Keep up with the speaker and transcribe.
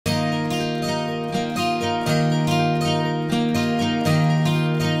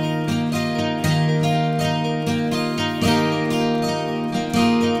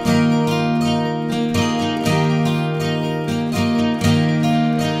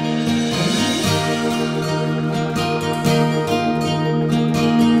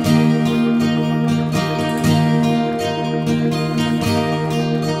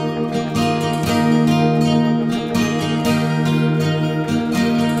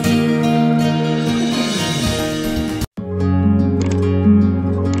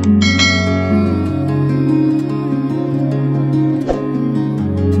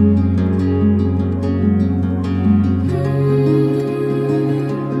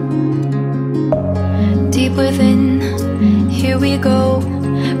Deep within, here we go,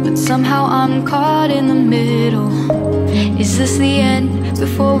 but somehow I'm caught in the middle. Is this the end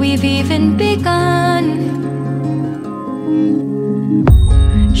before we've even begun?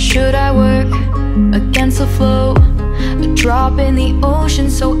 Should I work against the flow? A drop in the ocean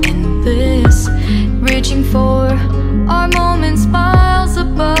so endless, reaching for our moments miles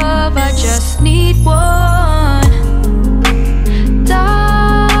above. I just need one.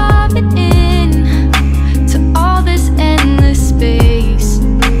 Diving in to all this endless space,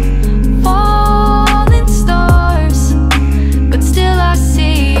 falling stars, but still I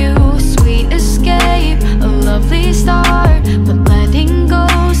see you. Sweet escape, a lovely start, but letting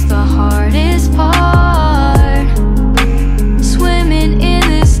go's the hardest part. Swimming in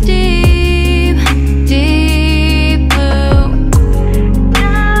this deep, deep blue.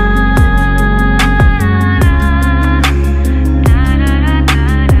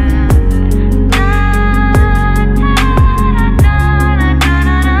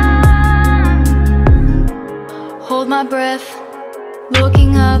 Hold my breath,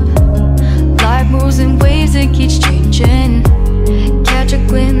 looking up. Life moves in waves, it keeps changing. Catch a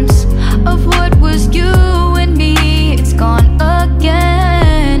glimpse of what was you and me. It's gone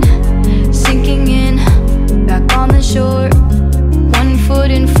again. Sinking in, back on the shore, one foot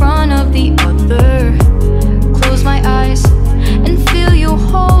in front of the other. Close my eyes and feel you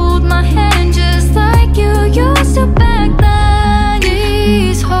hold my hand just like you used to back then.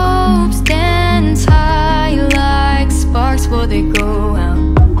 These hopes dance high like sparks before they go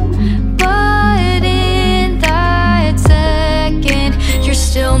out. But in that second, you're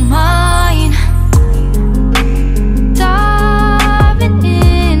still mine. Diving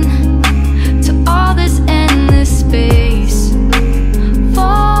in to all this endless space,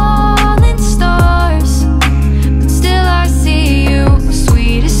 falling stars, but still I see you. A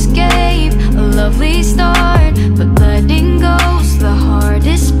sweet escape, a lovely start, but letting go's the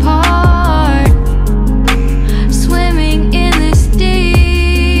hardest part. Swimming in this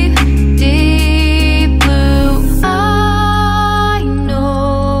deep, deep blue. I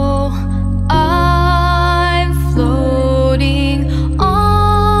know I'm floating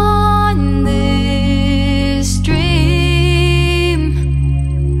on this dream,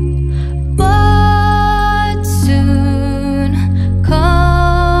 but soon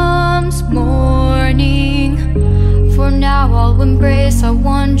comes morning. For now I'll embrace our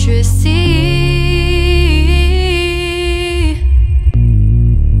wondrous sea.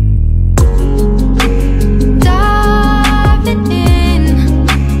 Diving in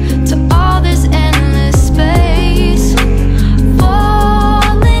to all this endless space,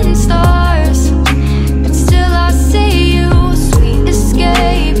 falling stars, but still I see you. Sweet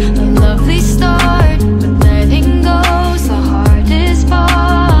escape, a lovely start, but letting go's the hardest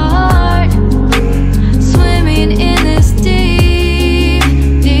part. Swimming in this deep,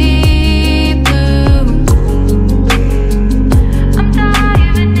 deep blue. I'm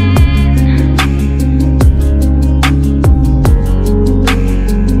diving in.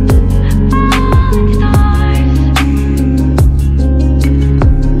 Falling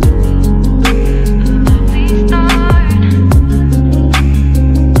stars, lovely start.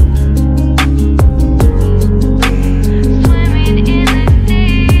 Swimming in this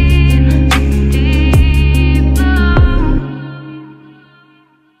deep, deep blue.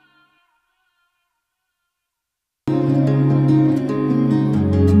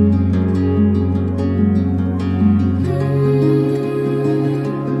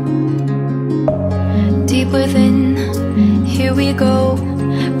 Deep within, here we go,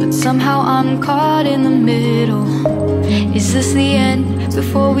 but somehow I'm caught in the middle. Is this the end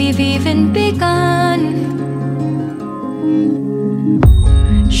before we've even begun?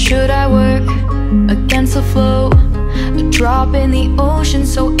 Should I work against the flow? A drop in the ocean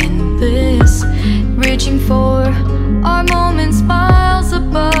so endless, reaching for our moments miles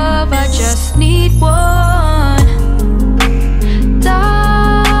above. I just need one.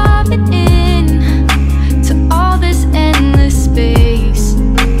 Diving in to all this endless space,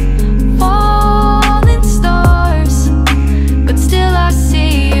 falling stars, but still I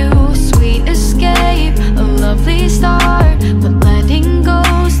see you. Sweet escape, a lovely start, but letting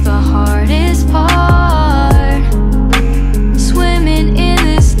go's the hardest part. Swimming in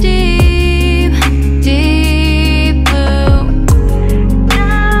this deep, deep blue.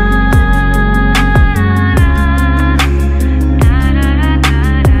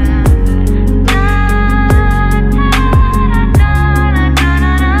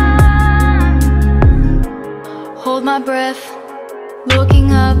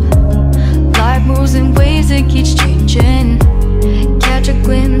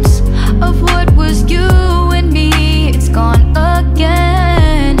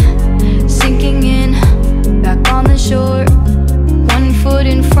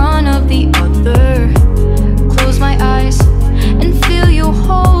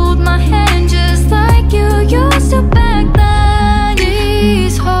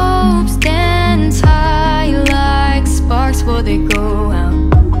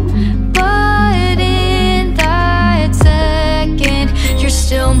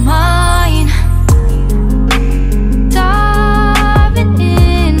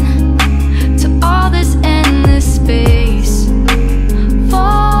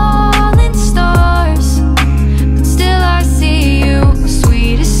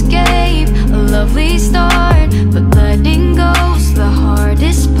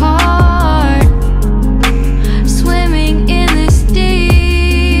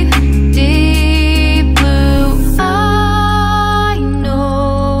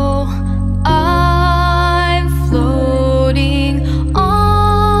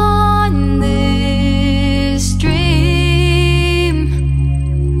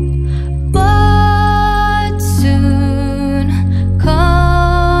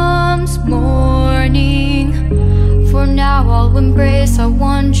 I'll embrace our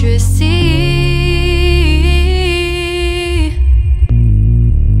wondrous sea.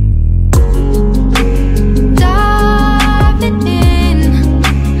 Diving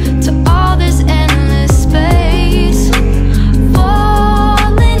in to all this endless space,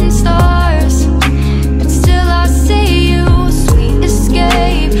 falling stars, but still I see you. Sweet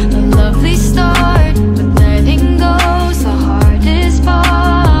escape, a lovely start, but letting go's the hardest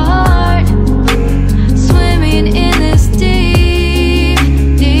part. Swimming in this deep,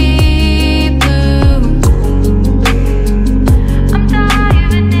 deep blue. I'm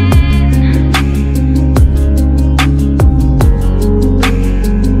diving in.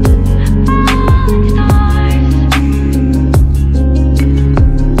 Falling stars,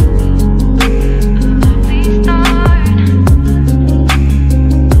 a lovely start.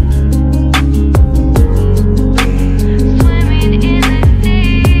 Swimming in this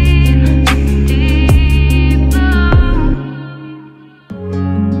deep, deep blue.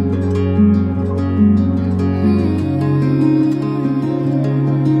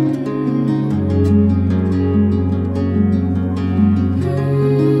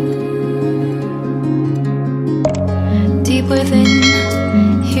 Deep within,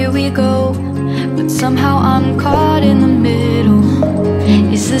 here we go, but somehow I'm caught in the middle.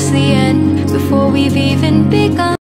 Is this the end before we've even begun?